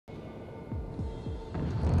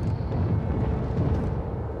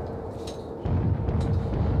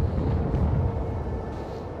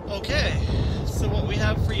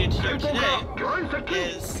have for you here today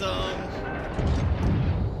is,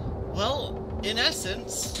 well, in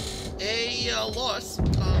essence, a loss. I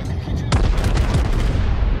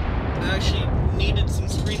actually needed some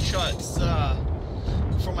screenshots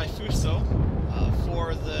for my Fuso,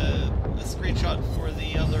 for the screenshot for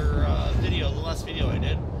the other video, the last video I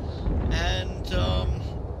did. And,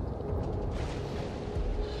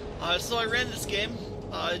 so I ran this game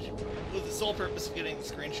with the sole purpose of getting the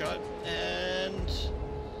screenshot, and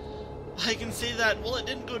I can say that, well, it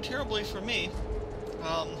didn't go terribly for me.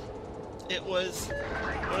 It was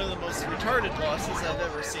one of the most retarded losses I've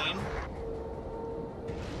ever seen.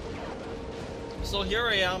 So here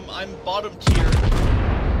I am, I'm bottom tier.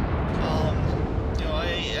 You know, I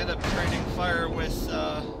end up trading fire with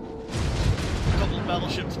a couple of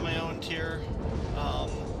battleships of my own tier.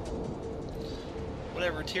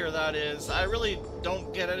 Whatever tier that is. I really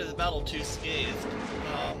don't get out of the battle too scathed.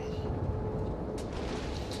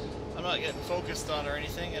 I'm not getting focused on or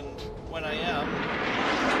anything, and when I am,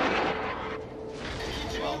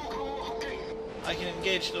 well, I can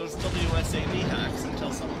engage those WSAV hacks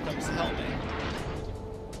until someone comes to help me.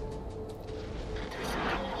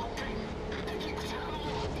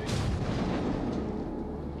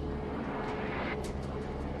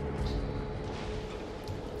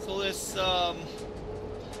 So this,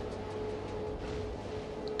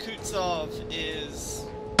 Kutsov is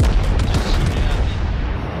just shooting at me.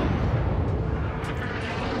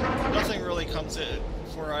 Nothing really comes in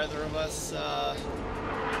for either of us.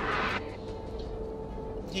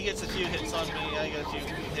 He gets a few hits on me, I get a few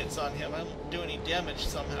hits on him. I don't do any damage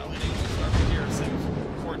somehow hitting over here, so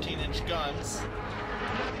 14-inch guns.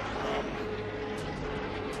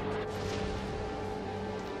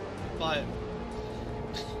 But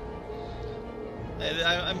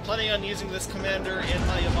I'm planning on using this commander in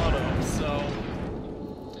my Yamato, so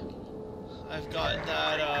I've got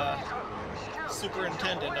that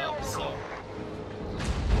superintendent up, so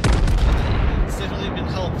it's definitely been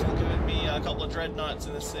helpful, giving me a couple of dreadnoughts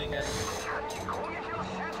in this thing. And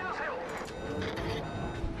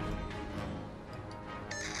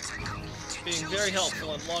being very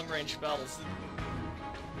helpful in long-range battles.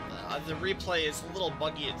 The replay is a little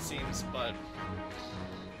buggy, it seems, but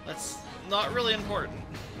that's not really important.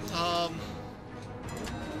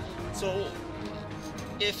 So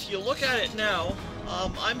if you look at it now,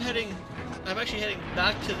 I'm actually heading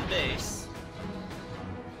back to the base.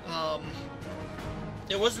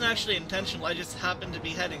 It wasn't actually intentional, I just happened to be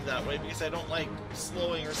heading that way because I don't like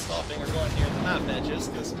slowing or stopping or going near the map edges,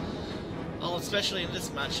 because, well, especially in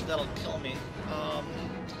this match, that'll kill me.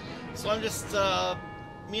 So I'm just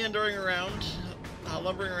meandering around,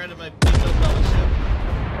 lumbering around in my big old battleship.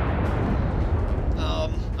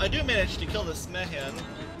 I do manage to kill this Mayhem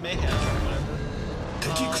or whatever.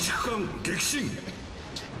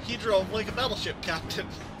 He drove like a battleship captain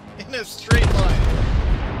in a straight line.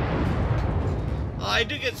 I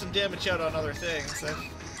do get some damage out on other things.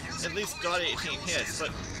 I've at least got 18 hits,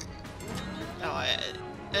 but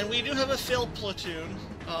and we do have a failed platoon.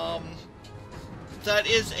 That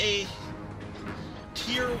is a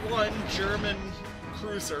Tier 1 German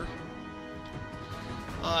cruiser.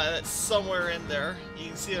 That's somewhere in there. You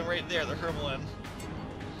can see him right there, the Hermelin.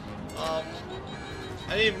 I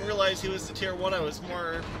didn't even realize he was the Tier 1.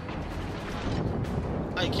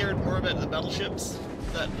 I cared more about the battleships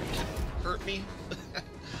that can hurt me.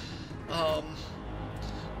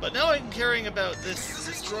 But now I'm caring about this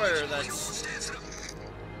destroyer that's...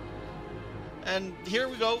 And here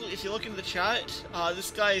we go, if you look into the chat,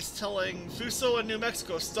 this guy is telling Fuso and New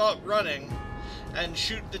Mexico, stop running and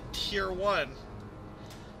shoot the Tier 1.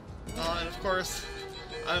 And of course,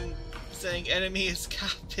 I'm saying enemy is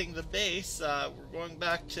capping the base. We're going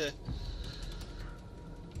back to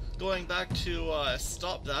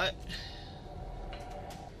stop that,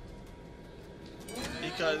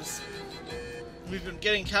 because we've been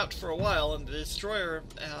getting capped for a while, and the destroyer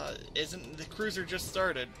isn't. The cruiser just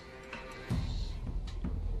started,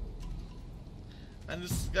 and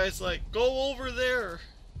this guy's like, "Go over there.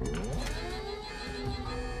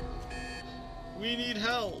 We need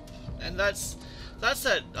help." And that's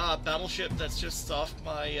that battleship that's just off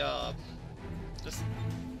my just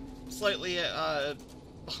slightly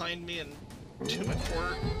behind me and to my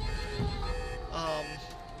port.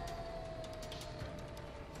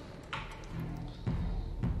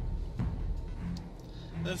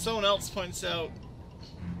 Then someone else points out,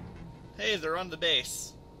 hey, they're on the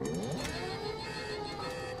base.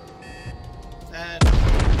 And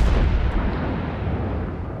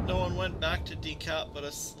no one went back to decap, but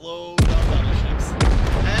a slow down battleships.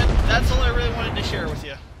 And that's all I really wanted to share with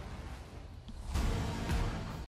you.